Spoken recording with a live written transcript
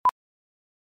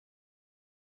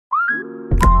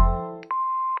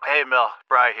Hey, Mel.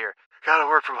 Bri here. Gotta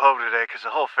work from home today because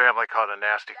the whole family caught a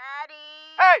nasty... Daddy!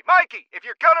 Hey, Mikey! If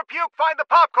you're gonna puke, find the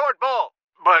popcorn bowl!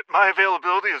 But my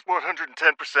availability is 110%.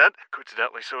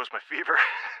 Coincidentally, so is my fever.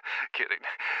 Kidding.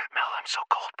 Mel, I'm so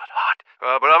cold but hot.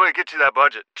 But I'm gonna get you that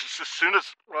budget just as soon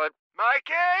as...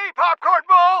 Mikey! Popcorn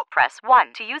bowl! Press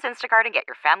 1 to use Instacart and get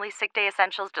your family's sick day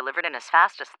essentials delivered in as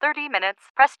fast as 30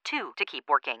 minutes. Press 2 to keep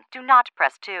working. Do not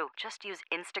press 2. Just use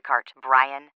Instacart,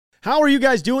 Brian. How are you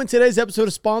guys doing? Today's episode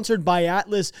is sponsored by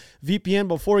Atlas VPN.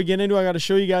 Before we get into it, I got to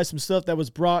show you guys some stuff that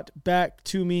was brought back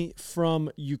to me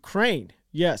from Ukraine.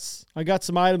 Yes, I got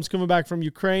some items coming back from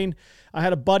Ukraine. I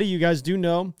had a buddy, you guys do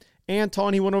know,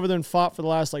 Anton. He went over there and fought for the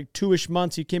last 2-ish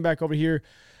months. He came back over here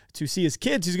to see his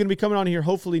kids. He's going to be coming on here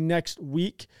hopefully next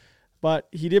week. But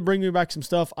he did bring me back some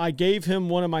stuff. I gave him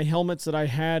one of my helmets that I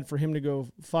had for him to go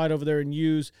fight over there and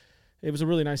use. It was a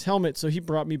really nice helmet, so he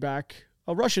brought me back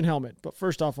a Russian helmet. But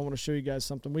first off, I want to show you guys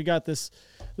something. We got this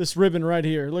ribbon right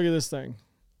here. Look at this thing.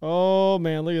 Oh,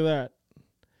 man, look at that.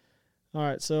 All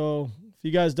right, so if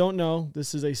you guys don't know,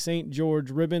 this is a St.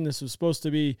 George ribbon. This was supposed to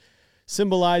be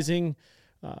symbolizing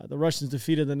the Russians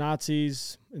defeated the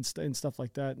Nazis and stuff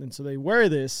like that. And so they wear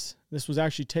this. This was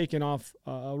actually taken off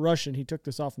a Russian. He took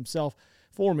this off himself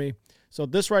for me. So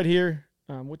this right here,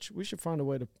 which we should find a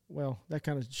way to, well, that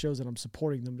kind of shows that I'm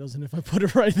supporting them, doesn't it, if I put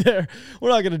it right there? We're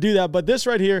not going to do that. But this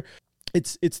right here,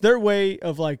 it's their way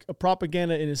of a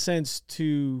propaganda in a sense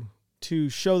to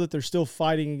show that they're still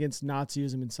fighting against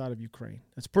Nazism inside of Ukraine.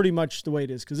 That's pretty much the way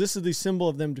it is, because this is the symbol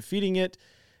of them defeating it,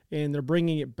 and they're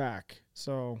bringing it back.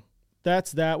 So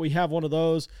that's that. We have one of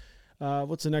those.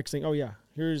 What's the next thing? Oh, yeah.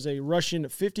 Here's a Russian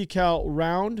 50 cal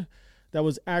round that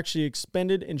was actually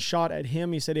expended and shot at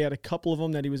him. He said he had a couple of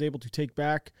them that he was able to take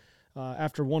back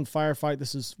after one firefight.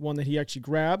 This is one that he actually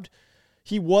grabbed.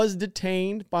 He was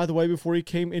detained, by the way, before he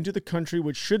came into the country,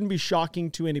 which shouldn't be shocking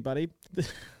to anybody.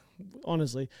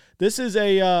 Honestly, this is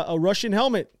a Russian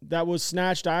helmet that was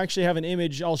snatched. I actually have an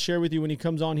image I'll share with you when he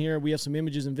comes on here. We have some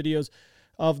images and videos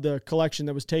of the collection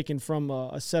that was taken from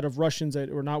a set of Russians that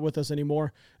were not with us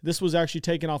anymore. This was actually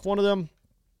taken off one of them.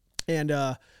 And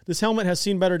this helmet has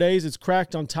seen better days. It's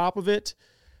cracked on top of it.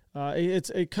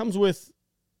 It comes with,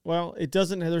 well, it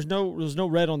doesn't, there's no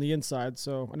red on the inside.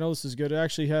 So I know this is good. It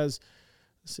actually has,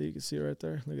 let's see, you can see it right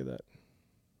there. Look at that.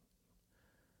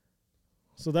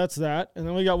 So that's that. And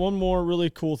then we got one more really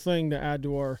cool thing to add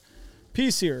to our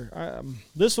piece here.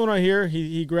 This one right here,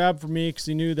 he grabbed for me because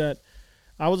he knew that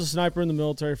I was a sniper in the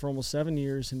military for almost 7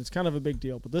 years, and it's kind of a big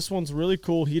deal. But this one's really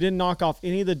cool. He didn't knock off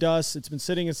any of the dust. It's been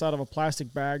sitting inside of a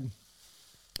plastic bag.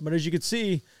 But as you can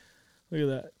see, look at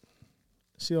that.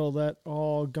 See all that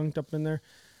all gunked up in there?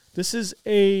 This is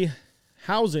a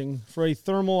housing for a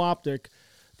thermal optic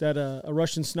that a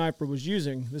Russian sniper was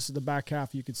using. This is the back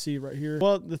half you can see right here.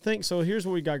 Well, so here's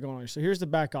what we got going on. So here's the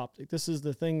back optic. This is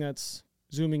the thing that's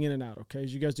zooming in and out, okay?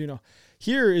 As you guys do know.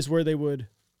 Here is where they would,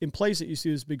 in place it, you see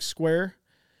this big square.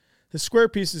 The square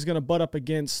piece is going to butt up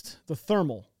against the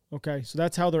thermal, okay? So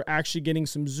that's how they're actually getting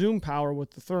some zoom power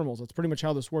with the thermals. That's pretty much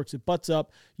how this works. It butts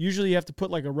up. Usually you have to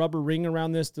put a rubber ring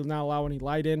around this to not allow any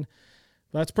light in.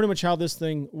 But that's pretty much how this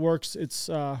thing works. It's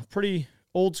pretty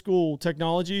old school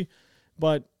technology,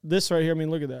 but this right here, I mean,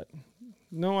 look at that.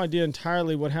 No idea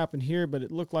entirely what happened here, but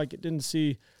it looked like it didn't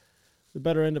see the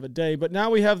better end of a day. But now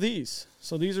we have these.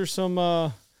 So these are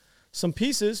some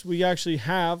pieces we actually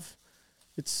have.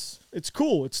 It's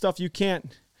cool. It's stuff you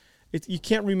can't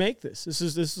remake this. This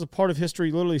is a part of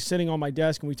history literally sitting on my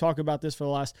desk, and we talk about this for the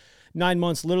last 9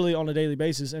 months literally on a daily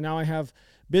basis, and now I have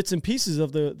bits and pieces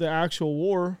of the actual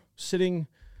war sitting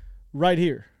right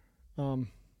here.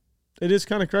 It is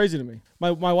kind of crazy to me.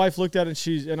 My wife looked at it,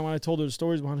 and when I told her the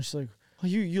stories behind it, she's like, "Oh,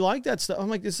 you like that stuff?" I'm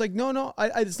like, "It's like no.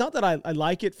 It's not that I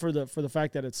like it for the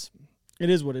fact that it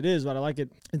is what it is, but I like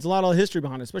it. It's a lot of history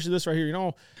behind it, especially this right here. You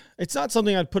know, it's not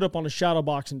something I'd put up on a shadow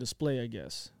box and display, I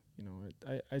guess. You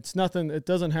know, it's nothing. It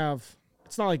doesn't have.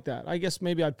 It's not like that. I guess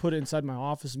maybe I'd put it inside my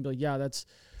office and be like, yeah,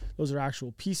 those are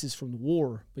actual pieces from the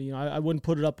war. But you know, I wouldn't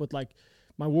put it up with my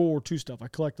World War II stuff. I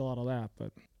collect a lot of that.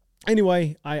 But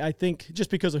anyway, I think just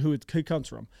because of who it comes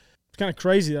from, it's kind of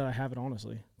crazy that I have it.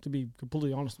 Honestly, to be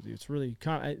completely honest with you, it's really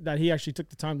kind of that he actually took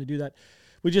the time to do that.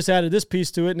 We just added this piece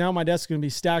to it. Now my desk is going to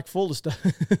be stacked full of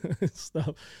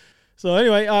stuff. So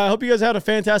anyway, I hope you guys had a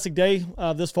fantastic day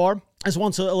this far. I just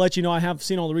want to let you know I have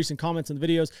seen all the recent comments in the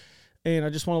videos, and I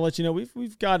just want to let you know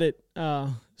we've got it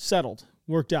settled,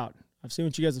 worked out. I've seen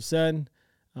what you guys have said.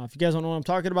 If you guys don't know what I'm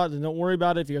talking about, then don't worry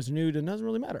about it. If you guys are new, then it doesn't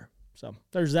really matter. So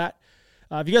there's that.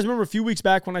 If you guys remember a few weeks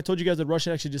back when I told you guys that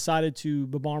Russia actually decided to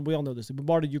bombard, we all know this, they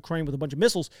bombarded Ukraine with a bunch of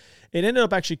missiles. It ended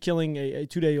up actually killing a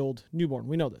 2-day-old newborn.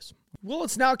 We know this. Well,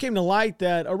 it's now came to light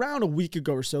that around a week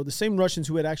ago or so, the same Russians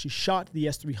who had actually shot the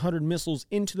S-300 missiles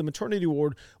into the maternity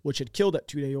ward, which had killed that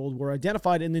 2-day-old, were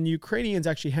identified, and then the Ukrainians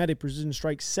actually had a precision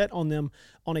strike set on them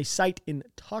on a site in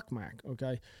Tokmak,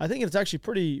 okay? I think it's actually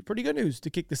pretty good news to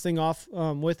kick this thing off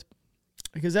with,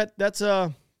 because that's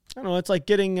I don't know, it's like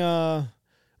getting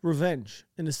revenge,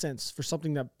 in a sense, for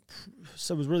something that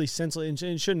was really senseless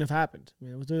and shouldn't have happened. I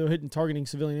mean, they were hitting targeting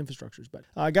civilian infrastructures. But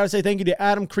I got to say thank you to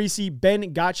Adam Creasy,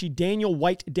 Ben Gotchi, Daniel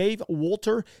White, Dave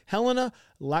Walter, Helena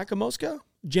Lakamoska,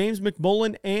 James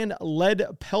McMullen, and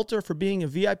Led Pelter for being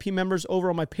VIP members over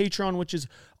on my Patreon, which is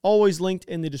always linked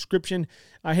in the description.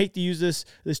 I hate to use this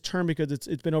term because it's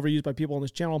been overused by people on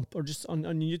this channel or just on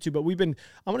YouTube, but we've been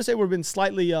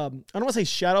slightly, I don't want to say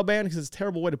shadow banned because it's a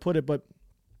terrible way to put it, but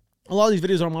a lot of these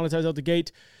videos are monetized out the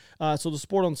gate. So the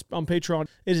support on Patreon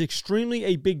is extremely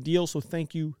a big deal. So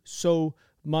thank you so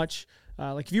much.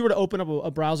 Like if you were to open up a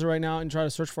browser right now and try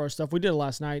to search for our stuff, we did it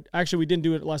last night. Actually, we didn't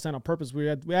do it last night on purpose.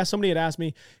 Somebody had asked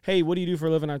me, hey, what do you do for a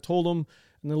living? I told them,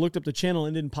 and they looked up the channel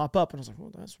and it didn't pop up. And I was like,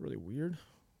 well, that's really weird.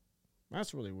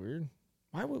 That's really weird.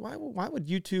 Why would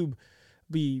YouTube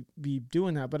be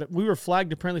doing that? But we were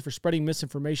flagged apparently for spreading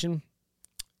misinformation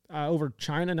over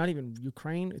China, not even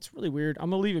Ukraine. It's really weird.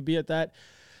 I'm going to leave it be at that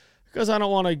because I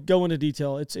don't want to go into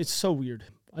detail. It's so weird.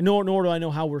 Nor do I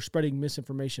know how we're spreading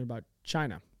misinformation about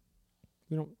China.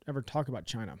 We don't ever talk about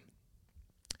China.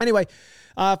 Anyway,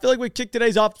 I feel like we kicked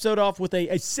today's episode off with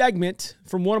a segment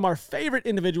from one of our favorite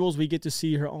individuals we get to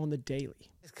see here on the Daily.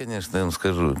 Конечно, я вам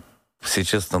скажу,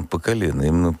 сейчас там по колено,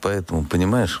 именно поэтому,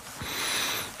 понимаешь,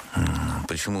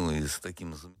 почему и с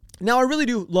таким... Now, I really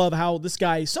do love how this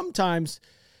guy sometimes...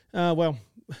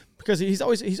 because he's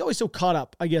always so caught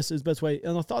up, I guess is the best way.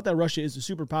 And the thought that Russia is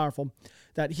super powerful,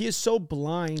 that he is so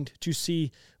blind to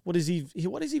see what is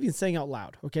even saying out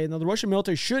loud. Okay, now the Russian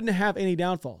military shouldn't have any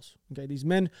downfalls. Okay, these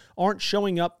men aren't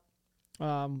showing up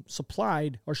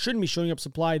supplied, or shouldn't be showing up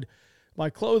supplied by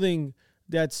clothing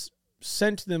that's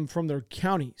sent to them from their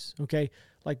counties. Okay,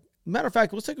 like matter of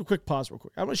fact, let's take a quick pause real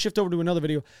quick. I'm going to shift over to another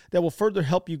video that will further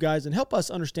help you guys and help us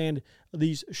understand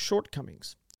these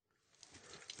shortcomings.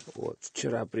 Вот,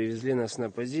 вчера привезли нас на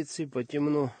позиции по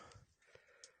темну.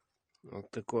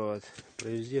 Вот такой вот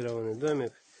импровизированный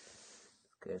домик.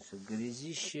 Конечно,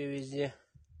 грязище везде.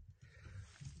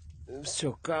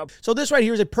 Все кап. So this right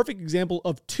here is a perfect example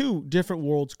of two different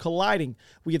worlds colliding.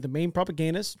 We get the main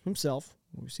propagandist himself,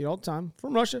 we see it all the time,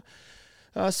 from Russia,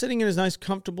 sitting in his nice,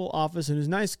 comfortable office in his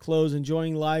nice clothes,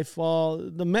 enjoying life, while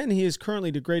the men he is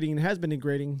currently degrading and has been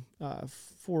degrading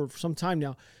for some time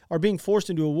now are being forced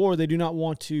into a war they do not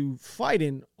want to fight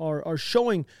in, or are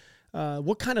showing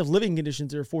what kind of living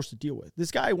conditions they're forced to deal with.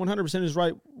 This guy 100% is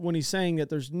right when he's saying that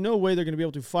there's no way they're going to be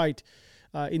able to fight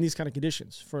in these kind of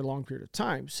conditions for a long period of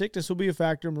time. Sickness will be a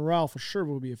factor. Morale for sure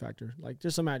will be a factor. Like,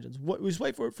 just imagine. Just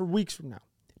wait for it for weeks from now.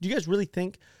 Do you guys really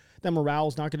think that morale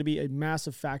is not going to be a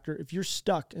massive factor? If you're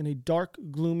stuck in a dark,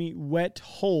 gloomy, wet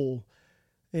hole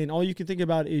and all you can think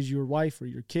about is your wife or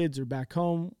your kids or back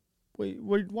home,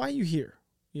 why are you here?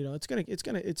 You know, it's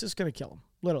just gonna kill them,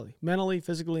 literally, mentally,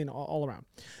 physically, and all around.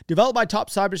 Developed by top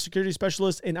cybersecurity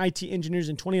specialists and IT engineers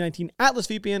in 2019, Atlas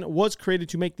VPN was created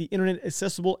to make the internet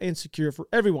accessible and secure for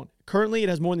everyone. Currently, it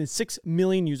has more than 6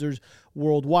 million users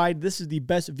worldwide. This is the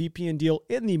best VPN deal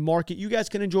in the market. You guys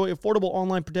can enjoy affordable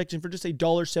online protection for just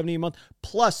 $1.70 a month,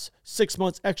 plus 6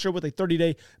 months extra with a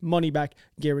 30-day money-back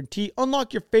guarantee.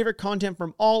 Unlock your favorite content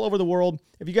from all over the world.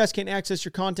 If you guys can't access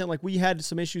your content, like we had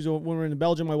some issues when we were in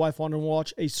Belgium, my wife wanted to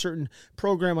watch a certain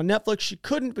program on Netflix. She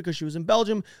couldn't because she was in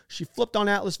Belgium. She flipped on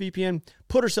Atlas VPN,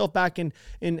 put herself back in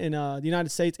the United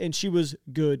States, and she was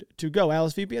good to go.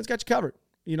 Atlas VPN's got you covered.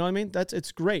 You know what I mean?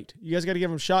 It's great. You guys got to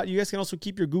give them a shot. You guys can also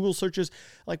keep your Google searches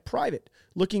like private.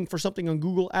 Looking for something on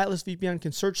Google, Atlas VPN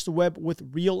can search the web with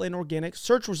real and organic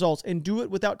search results and do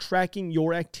it without tracking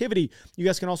your activity. You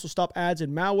guys can also stop ads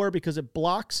and malware because it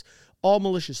blocks all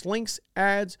malicious links,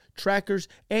 ads, trackers,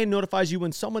 and notifies you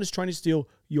when someone is trying to steal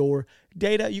your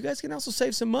data. You guys can also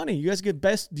save some money. You guys get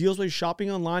best deals while you're shopping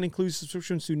online, including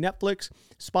subscriptions to Netflix,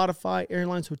 Spotify,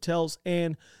 airlines, hotels,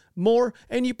 and more,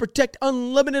 and you protect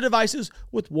unlimited devices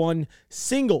with one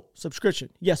single subscription.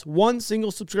 Yes, one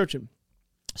single subscription.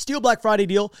 Steel Black Friday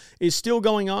deal is still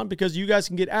going on because you guys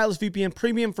can get Atlas VPN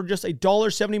Premium for just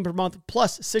 $1.70 per month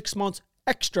plus 6 months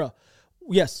extra.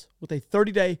 Yes, with a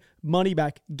 30-day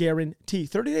money-back guarantee.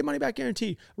 30-day money-back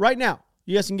guarantee. Right now,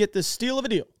 you guys can get this steal of a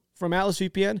deal from Atlas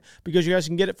VPN because you guys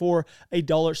can get it for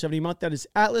 $1.70 a month. That is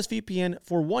Atlas VPN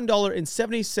for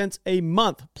 $1.70 a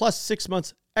month plus 6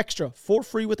 months extra for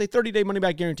free with a 30-day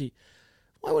money-back guarantee.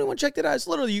 Why would anyone check that out? It's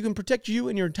literally, you can protect you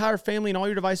and your entire family and all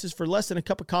your devices for less than a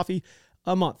cup of coffee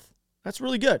a month. That's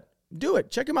really good. do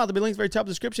it. Check them out. There'll be links at the very top of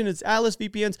the description. It's Atlas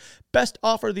VPN's best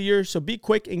offer of the year, so be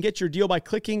quick and get your deal by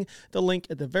clicking the link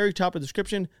at the very top of the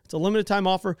description. It's a limited time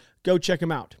offer. Go check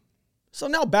them out. So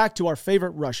now back to our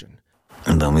favorite Russian.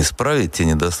 Там исправить те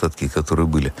недостатки, которые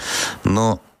были.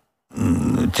 Но,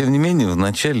 тем не менее,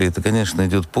 вначале это, конечно,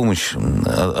 идет помощь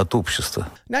от общества.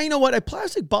 Now, you know what? A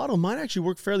plastic bottle might actually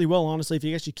work fairly well, honestly, if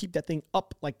you actually keep that thing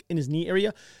up, like in his knee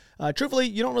area. Truthfully,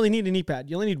 you don't really need a knee pad.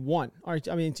 You only need one. All right,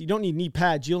 I mean, you don't need knee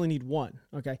pads. You only need one,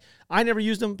 okay? I never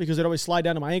used them because they'd always slide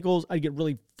down to my ankles. I'd get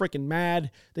really freaking mad.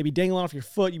 They'd be dangling off your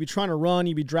foot. You'd be trying to run.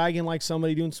 You'd be dragging like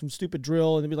somebody doing some stupid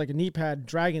drill, and there'd be like a knee pad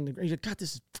dragging. You're like, God,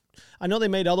 this is... I know they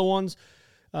made other ones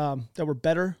that were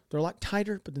better. They're a lot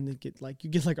tighter, but then you get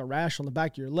like a rash on the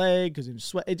back of your leg because you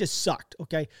sweat. It just sucked,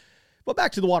 okay? But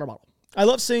back to the water bottle. I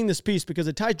love seeing this piece because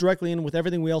it ties directly in with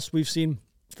everything else we've seen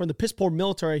from the piss-poor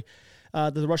military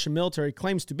that the Russian military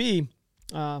claims to be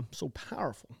so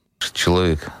powerful.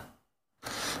 Человек.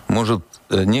 Может,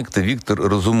 некто Виктор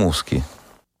Разумовский.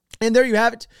 And there you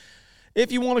have it. If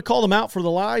you want to call them out for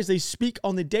the lies they speak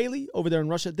on the daily over there in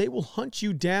Russia, they will hunt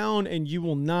you down and you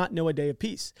will not know a day of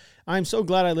peace. I'm so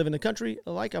glad I live in a country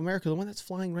like America, the one that's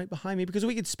flying right behind me, because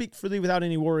we can speak freely without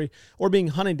any worry or being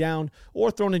hunted down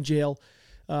or thrown in jail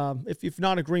if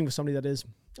not agreeing with somebody that is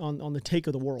on the take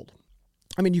of the world.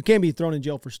 I mean, you can be thrown in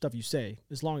jail for stuff you say,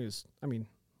 as long as, I mean,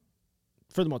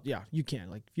 for the most, yeah, you can.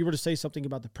 Like, if you were to say something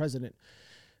about the president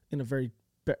in a very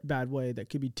bad way that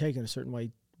could be taken a certain way,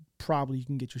 probably you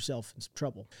can get yourself in some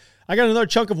trouble. I got another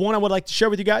chunk of one I would like to share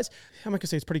with you guys. I'm not going to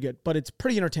say it's pretty good, but it's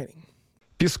pretty entertaining.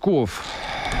 Песков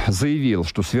заявил,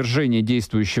 что свержение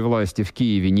действующей власти в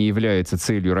Киеве не является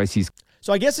целью российской.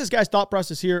 So I guess this guy's thought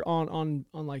process here on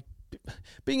like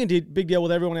being a big deal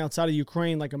with everyone outside of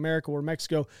Ukraine, like America or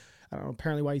Mexico. I don't know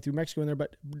apparently why he threw Mexico in there,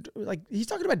 but like he's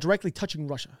talking about directly touching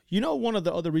Russia. You know, one of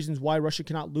the other reasons why Russia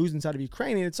cannot lose inside of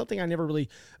Ukraine, and it's something I never really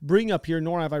bring up here,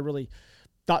 nor have I really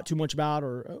thought too much about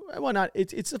or whatnot.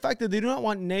 It's the fact that they do not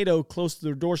want NATO close to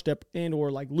their doorstep and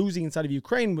or like losing inside of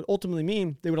Ukraine would ultimately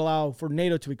mean they would allow for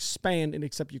NATO to expand and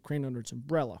accept Ukraine under its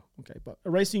umbrella. Okay, but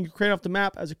erasing Ukraine off the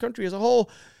map as a country as a whole,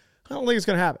 I don't think it's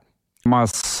going to happen.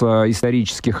 Масса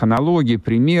исторических аналогий,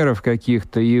 примеров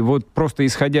каких-то. И вот просто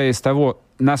исходя из того,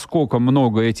 насколько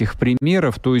много этих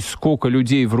примеров, то есть сколько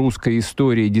людей в русской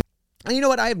истории... And you know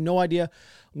what? I have no idea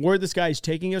where this guy is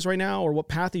taking us right now or what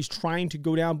path he's trying to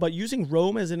go down, but using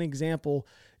Rome as an example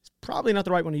is probably not the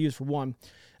right one to use for one.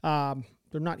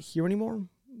 They're not here anymore.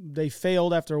 They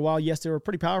failed after a while. Yes, they were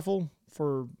pretty powerful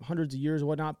for hundreds of years and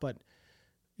whatnot, but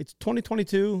it's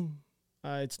 2022.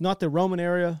 It's not the Roman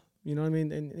era. You know what I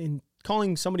mean? And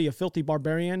calling somebody a filthy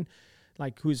barbarian,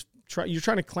 like who's you're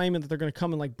trying to claim that they're going to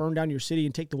come and like burn down your city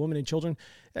and take the women and children.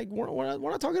 Like we're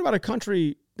not talking about a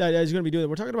country that is going to be doing it.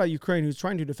 We're talking about Ukraine who's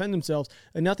trying to defend themselves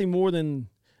and nothing more than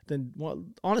well,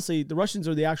 honestly, the Russians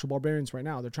are the actual barbarians right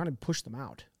now. They're trying to push them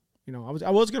out. You know, I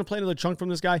was going to play another chunk from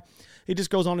this guy. He just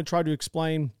goes on to try to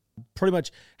explain pretty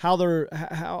much how there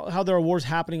are wars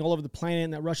happening all over the planet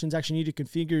and that Russians actually need to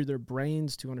configure their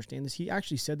brains to understand this. He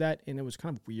actually said that, and it was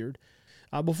kind of weird.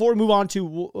 Before we move on to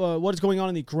what is going on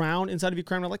in the ground inside of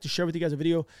Ukraine, I'd like to share with you guys a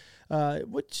video,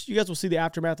 which you guys will see the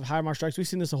aftermath of HIMARS strikes. We've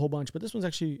seen this a whole bunch, but this one's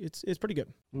actually, it's pretty good.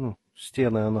 Ну,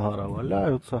 стены ангара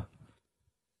валяются,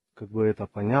 как бы это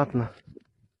понятно.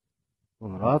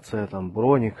 Вон рация, там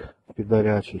броник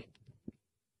пидорячий.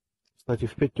 Кстати,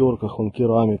 в пятерках вон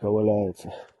керамика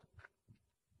валяется.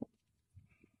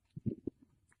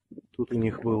 Тут у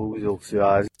них был узел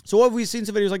связи. So what we've seen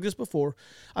some videos like this before.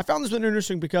 I found this one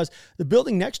interesting because the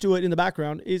building next to it in the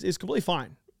background is completely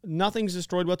fine. Nothing's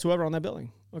destroyed whatsoever on that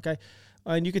building. Okay.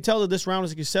 And you can tell that this round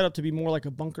is set up to be more like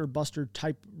a bunker buster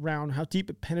type round, how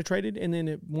deep it penetrated, and then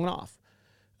it went off.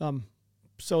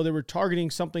 So they were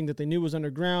targeting something that they knew was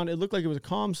underground. It looked like it was a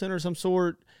comm center of some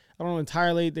sort. I don't know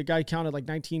entirely. The guy counted like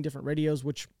 19 different radios,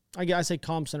 which I say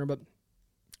comm center, but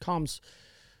comms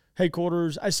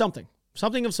headquarters,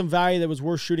 something of some value that was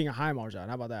worth shooting a HIMARS at.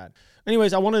 How about that?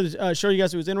 Anyways, I wanted to show you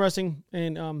guys it was interesting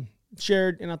and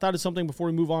shared, and I thought it's something before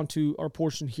we move on to our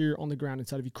portion here on the ground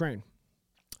inside of Ukraine.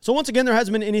 So once again, there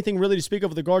hasn't been anything really to speak of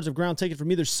with the guards of ground taken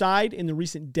from either side in the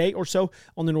recent day or so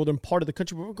on the northern part of the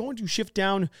country. But we're going to shift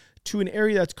down to an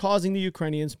area that's causing the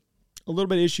Ukrainians a little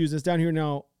bit of issues. That's down here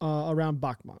now around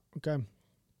Bakhmut. Okay,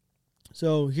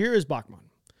 so here is Bakhmut.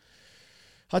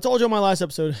 I told you on my last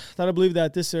episode that I believe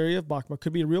that this area of Bakhmut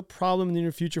could be a real problem in the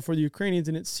near future for the Ukrainians,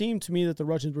 and it seemed to me that the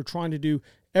Russians were trying to do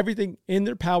everything in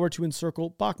their power to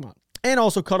encircle Bakhmut and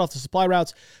also cut off the supply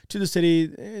routes to the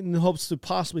city in the hopes to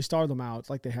possibly starve them out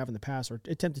like they have in the past or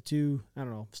attempted to, I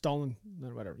don't know, Stalin,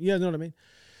 whatever. You guys know what I mean?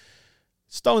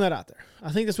 Just throwing that out there.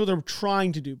 I think that's what they're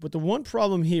trying to do. But the one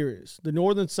problem here is the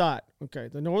northern side. Okay,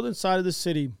 the northern side of the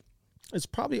city is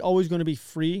probably always going to be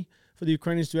free for the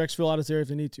Ukrainians to exfil out of this area if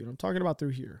they need to. And I'm talking about through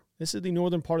here. This is the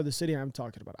northern part of the city I'm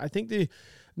talking about. I think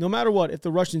no matter what, if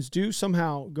the Russians do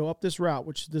somehow go up this route,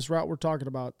 which this route we're talking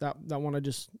about, that one I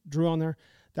just drew on there,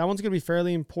 that one's going to be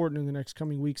fairly important in the next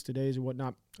coming weeks to days or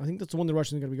whatnot. I think that's the one the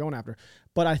Russians are going to be going after.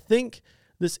 But I think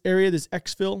this area, this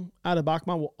exfil out of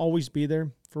Bakhmut will always be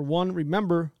there. For one,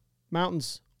 remember,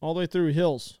 mountains all the way through,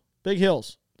 hills, big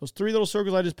hills. Those 3 little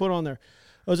circles I just put on there,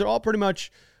 those are all pretty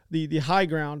much the high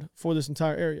ground for this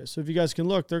entire area. So if you guys can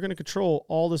look, they're going to control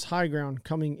all this high ground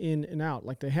coming in and out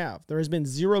like they have. There has been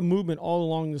zero movement all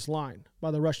along this line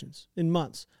by the Russians in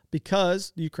months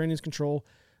because the Ukrainians control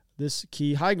this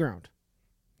key high ground.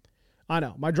 I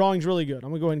know, my drawing's really good. I'm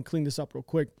going to go ahead and clean this up real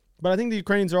quick. But I think the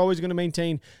Ukrainians are always going to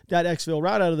maintain that exfil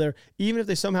route out of there, even if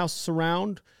they somehow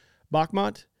surround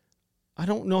Bakhmut. I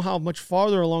don't know how much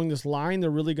farther along this line they're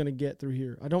really going to get through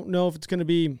here. I don't know if they're going to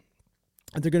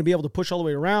be able to push all the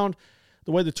way around.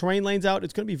 The way the terrain lanes out,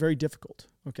 it's going to be very difficult,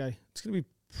 okay? It's going to be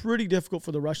pretty difficult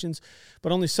for the Russians.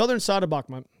 But on the southern side of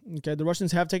Bakhmut, okay, the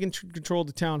Russians have taken control of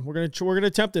the town. We're going to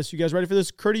attempt this. You guys ready for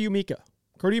this?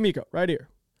 Kurdyumyka, right here.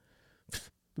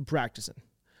 Been practicing.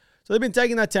 So they've been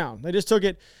taking that town. They just took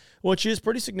it, which is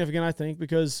pretty significant, I think,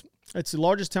 because it's the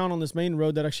largest town on this main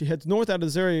road that actually heads north out of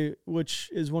this area, which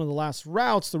is one of the last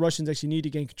routes the Russians actually need to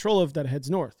gain control of that heads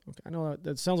north. Okay, I know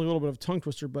that sounds like a little bit of a tongue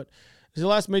twister, but it's the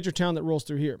last major town that rolls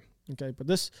through here. Okay, but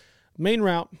this main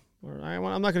route, or I'm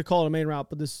not going to call it a main route,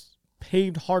 but this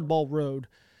paved hardball road,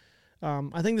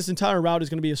 I think this entire route is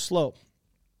going to be a slow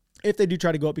if they do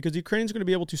try to go up, because the Ukrainians are going to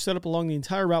be able to set up along the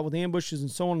entire route with ambushes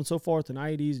and so on and so forth and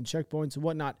IEDs and checkpoints and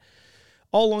whatnot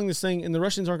all along this thing, and the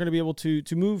Russians aren't going to be able to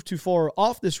move too far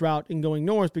off this route and going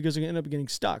north because they're going to end up getting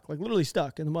stuck, like literally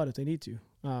stuck in the mud if they need to.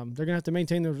 They're going to have to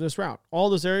maintain this route. All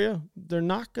this area, they're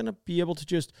not going to be able to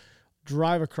just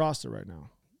drive across it right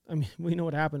now. I mean, we know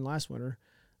what happened last winter.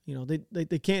 You know,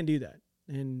 they can't do that,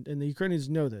 and the Ukrainians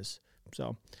know this.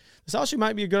 So this also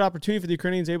might be a good opportunity for the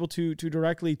Ukrainians able to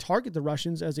directly target the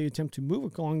Russians as they attempt to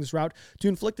move along this route to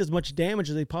inflict as much damage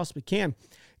as they possibly can,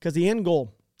 because the end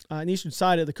goal on the eastern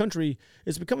side of the country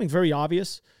is becoming very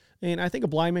obvious, and I think a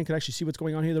blind man could actually see what's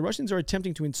going on here. The Russians are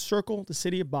attempting to encircle the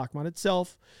city of Bakhmut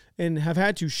itself and have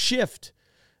had to shift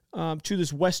to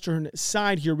this western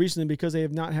side here recently because they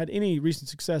have not had any recent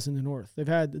success in the north. They've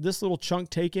had this little chunk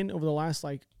taken over the last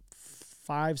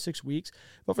 5-6 weeks,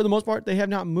 but for the most part, they have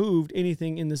not moved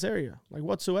anything in this area,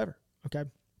 whatsoever, okay?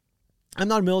 I'm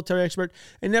not a military expert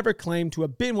and never claimed to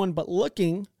have been one, but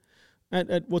looking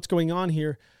at what's going on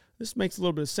here, this makes a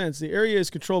little bit of sense. The area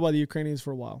is controlled by the Ukrainians for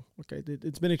a while, okay?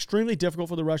 It's been extremely difficult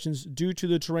for the Russians due to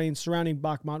the terrain surrounding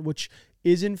Bakhmut, which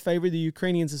is in favor of the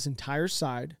Ukrainians this entire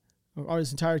time.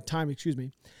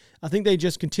 I think they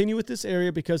just continue with this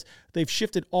area because they've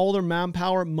shifted all their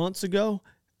manpower months ago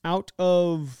out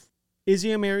of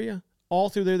Izium area, all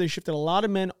through there. They shifted a lot of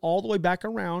men all the way back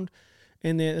around,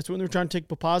 and that's when they're trying to take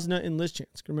Popasna and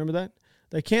Lysychansk. Remember that?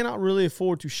 They cannot really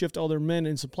afford to shift all their men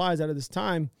and supplies out of this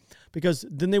time because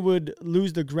then they would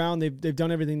lose the ground they've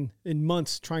done everything in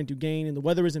months trying to gain, and the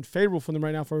weather isn't favorable for them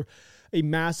right now for a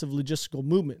massive logistical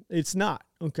movement. It's not,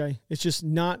 okay? It's just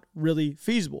not really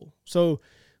feasible. So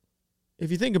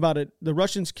if you think about it, the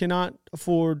Russians cannot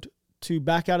afford to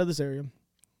back out of this area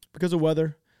because of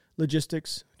weather.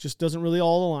 Logistics just doesn't really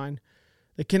all align.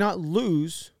 They cannot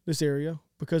lose this area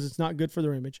because it's not good for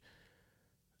their image.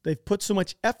 They've put so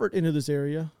much effort into this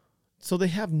area, so they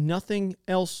have nothing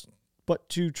else but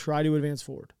to try to advance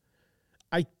forward.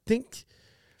 I think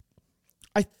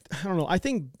the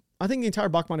entire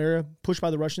Bakhmut area pushed by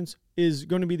the Russians is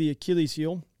going to be the Achilles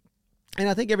heel. And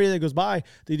I think every day that goes by,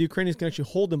 the Ukrainians can actually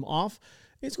hold them off.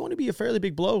 It's going to be a fairly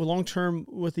big blow long-term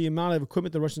with the amount of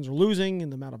equipment the Russians are losing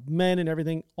and the amount of men and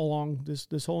everything along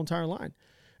this whole entire line.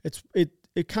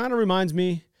 It kind of reminds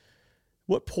me,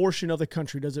 what portion of the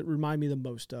country does it remind me the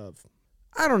most of?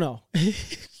 I don't know.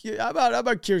 How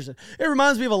about Kherson? It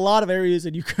reminds me of a lot of areas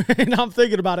in Ukraine. I'm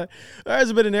thinking about it. There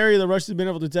hasn't been an area the Russians have been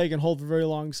able to take and hold for very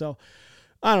long. So,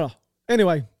 I don't know.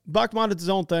 Anyway, Bakhmut is its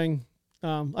own thing.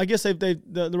 I guess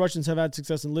the Russians have had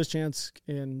success in Lysychansk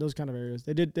and those kind of areas.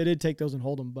 They did take those and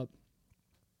hold them. But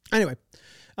anyway,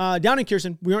 down in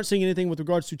Kherson, we aren't seeing anything with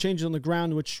regards to changes on the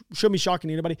ground, which shouldn't be shocking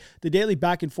to anybody. The daily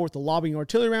back and forth, the lobbing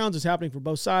artillery rounds is happening for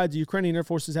both sides. The Ukrainian Air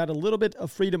Force has had a little bit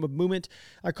of freedom of movement.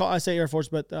 I say Air Force,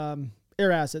 but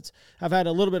air assets have had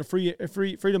a little bit of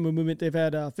freedom of movement. They've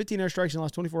had 15 airstrikes in the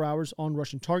last 24 hours on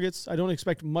Russian targets. I don't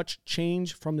expect much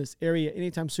change from this area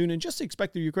anytime soon, and just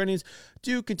expect the Ukrainians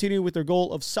to continue with their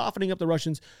goal of softening up the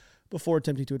Russians before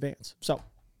attempting to advance. So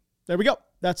there we go.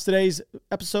 That's today's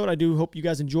episode. I do hope you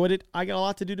guys enjoyed it. I got a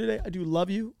lot to do today. I do love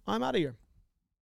you. I'm out of here.